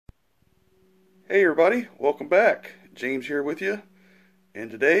Hey everybody, welcome back. James here with you, and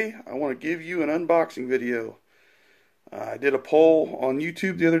today I want to give you an unboxing video. I did a poll on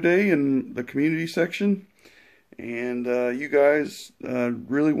YouTube the other day in the community section, and you guys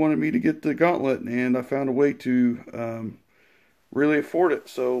really wanted me to get the Gauntlet, and I found a way to really afford it.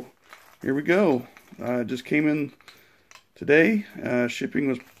 So here we go. It just came in today. Shipping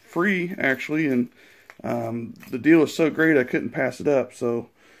was free actually, and the deal was so great I couldn't pass it up. So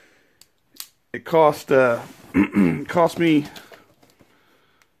it cost cost me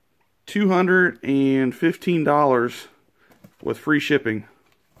 $215 with free shipping.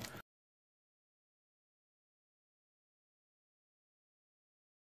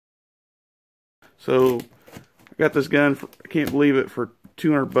 So I got this gun for, I can't believe it, for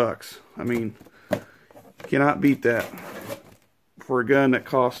 200 bucks. I mean, cannot beat that for a gun that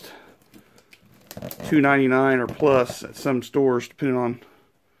cost $2.99 or plus at some stores, depending on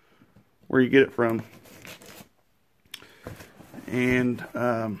where you get it from. And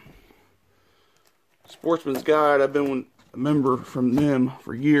Sportsman's Guide, I've been a member from them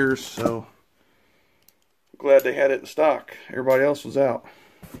for years, so I'm glad they had it in stock. Everybody else was out.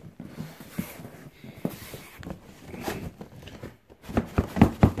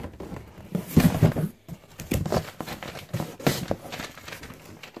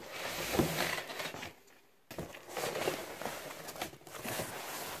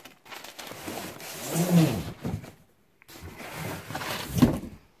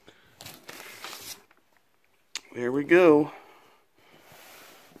 There we go.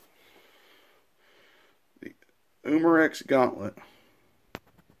 The UMAREX Gauntlet.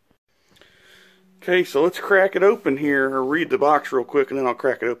 Okay, so let's crack it open here, or read the box real quick and then I'll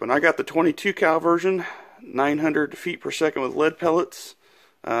crack it open. I got the 22 cal version, 900 feet per second with lead pellets,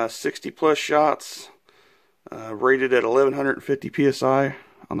 60 plus shots, rated at 1150 psi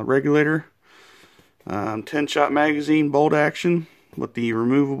on the regulator. 10 shot magazine, bolt action with the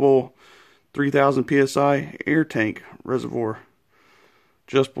removable 3000 psi air tank reservoir,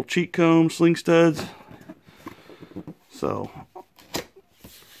 adjustable cheek comb, sling studs. So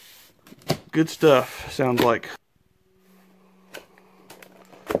good stuff, sounds like.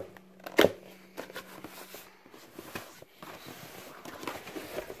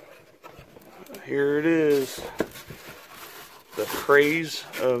 Here it is, the craze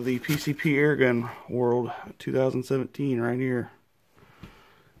of the PCP airgun world 2017 right here.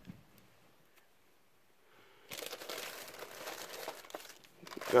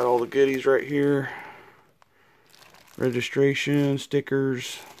 Got all the goodies right here. Registration,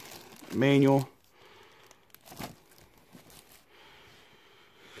 stickers, manual.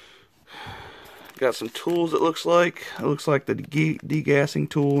 Got some tools, it looks like. It looks like the degassing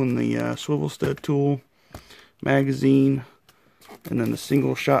tool and the swivel stud tool. Magazine. And then the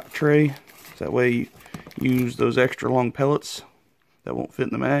single shot tray. That way you use those extra long pellets that won't fit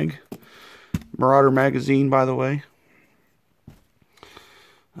in the mag. Marauder magazine, by the way.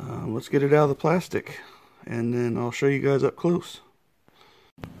 Let's get it out of the plastic, and then I'll show you guys up close.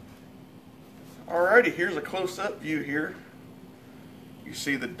 Alrighty, here's a close-up view here. You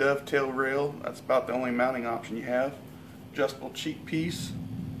see the dovetail rail. That's about the only mounting option you have. Adjustable cheek piece.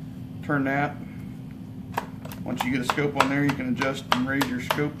 Turn that. Once you get a scope on there, you can adjust and raise your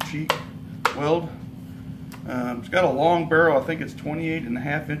scope cheek weld. It's got a long barrel. I think it's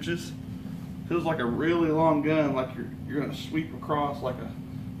 28.5 inches. Feels like a really long gun, like you're going to sweep across like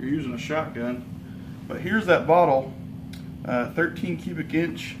you're using a shotgun. But here's that bottle, 13 cubic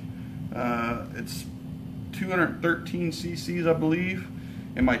inch. It's 213 cc's, I believe,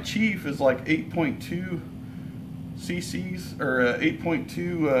 and my Chief is like 8.2 cc's, or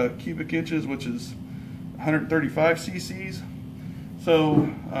 8.2 cubic inches, which is 135 cc's.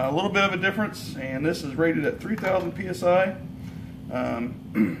 So a little bit of a difference, and this is rated at 3000 psi.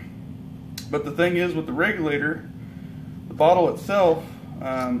 But the thing is, with the regulator, the bottle itself,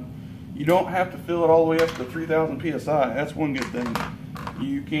 you don't have to fill it all the way up to 3000 psi. That's one good thing.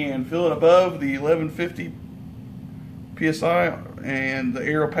 You can fill it above the 1150 psi, and the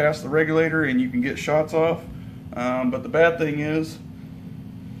air will pass the regulator and you can get shots off. But the bad thing is,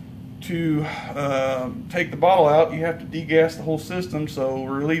 to take the bottle out, you have to degas the whole system, so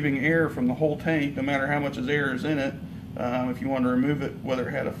relieving air from the whole tank, no matter how much air is in it. If you want to remove it, whether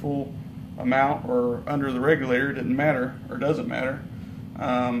it had a full amount or under the regulator, it didn't matter, or doesn't matter.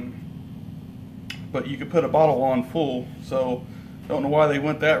 But you could put a bottle on full, so don't know why they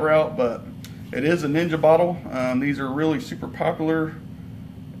went that route, but it is a Ninja bottle. These are really super popular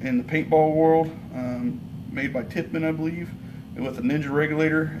in the paintball world, made by Tippmann, I believe, with a Ninja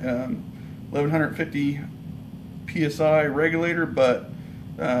regulator, 1150 psi regulator, but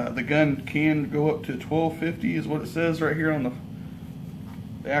The gun can go up to 1250 is what it says right here on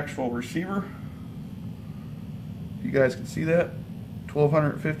the actual receiver. You guys can see that,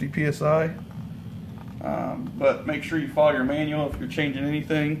 1250 psi. But make sure you follow your manual if you're changing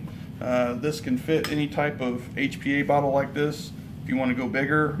anything. This can fit any type of HPA bottle like this if you want to go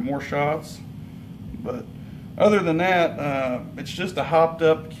bigger, more shots. But other than that, it's just a hopped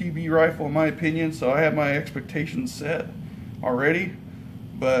up QB rifle in my opinion, so I have my expectations set already.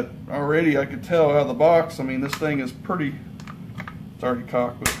 But already I could tell out of the box, I mean, this thing is pretty, it's already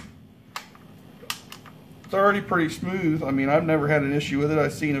cocked, but it's already pretty smooth. I mean, I've never had an issue with it. I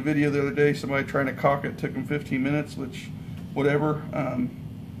seen a video the other day, somebody trying to cock it, took them 15 minutes, which, whatever.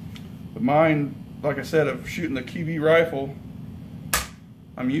 But mine, like I said, of shooting the QB rifle,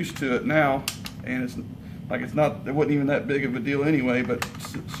 I'm used to it now, and it's like it wasn't even that big of a deal anyway, but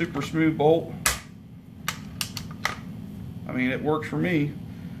super smooth bolt. I mean, it works for me.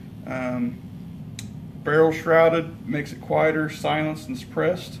 Barrel shrouded, makes it quieter, silenced and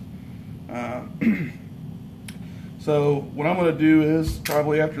suppressed. So what I'm going to do is,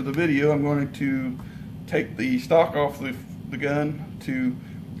 probably after the video, I'm going to take the stock off the gun to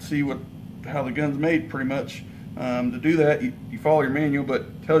see how the gun's made pretty much. To do that, you follow your manual, but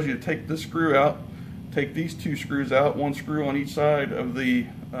it tells you to take this screw out, take these two screws out, one screw on each side of the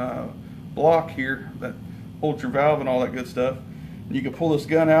block here that holds your valve and all that good stuff. And you can pull this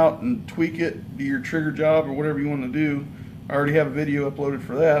gun out and tweak it, do your trigger job or whatever you want to do. I already have a video uploaded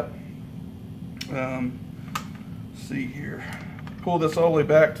for that. Let's see here. Pull this all the way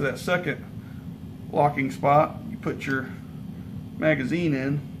back to that second locking spot. You put your magazine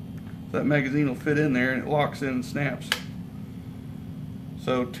in. That magazine will fit in there and it locks in and snaps.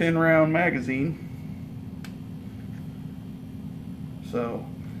 So 10 round magazine. So,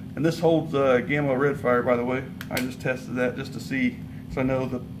 and this holds Gamma red fire, by the way. I just tested that just to see, so I know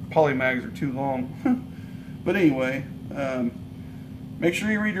the poly mags are too long. But anyway, make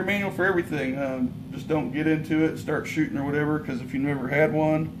sure you read your manual for everything. Just don't get into it, start shooting or whatever, because if you've never had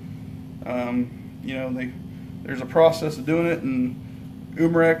one, you know, there's a process of doing it. And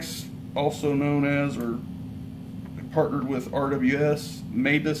UMAREX, also known as, or partnered with RWS,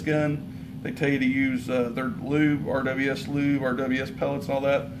 made this gun. They tell you to use their lube, RWS pellets and all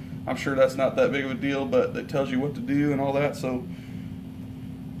that. I'm sure that's not that big of a deal, but it tells you what to do and all that. So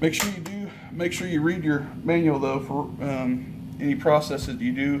make sure you do. Make sure you read your manual though for any process that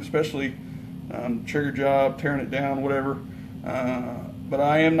you do, especially trigger job, tearing it down, whatever. But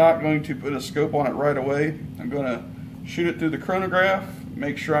I am not going to put a scope on it right away. I'm going to shoot it through the chronograph,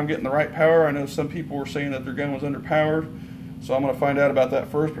 make sure I'm getting the right power. I know some people were saying that their gun was underpowered, so I'm going to find out about that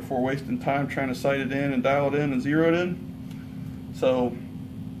first before wasting time trying to sight it in and dial it in and zero it in. So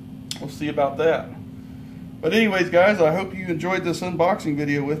we'll see about that. But anyways, guys, I hope you enjoyed this unboxing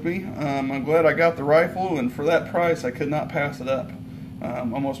video with me. I'm glad I got the rifle, and for that price I could not pass it up.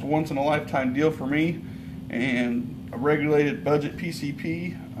 Almost a once in a lifetime deal for me, and a regulated budget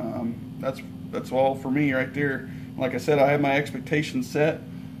PCP. That's all for me right there. Like I said, I have my expectations set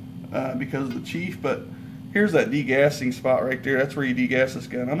because of the Chief, but here's that degassing spot right there. That's where you degas this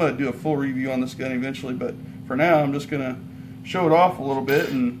gun. I'm going to do a full review on this gun eventually, but for now I'm just going to show it off a little bit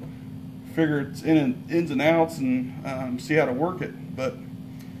and figure its ins and outs and see how to work it. But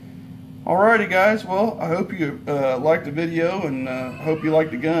alrighty guys, well, I hope you liked the video, and hope you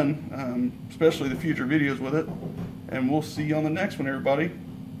like the gun, especially the future videos with it, and we'll see you on the next one, everybody.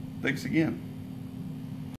 Thanks again.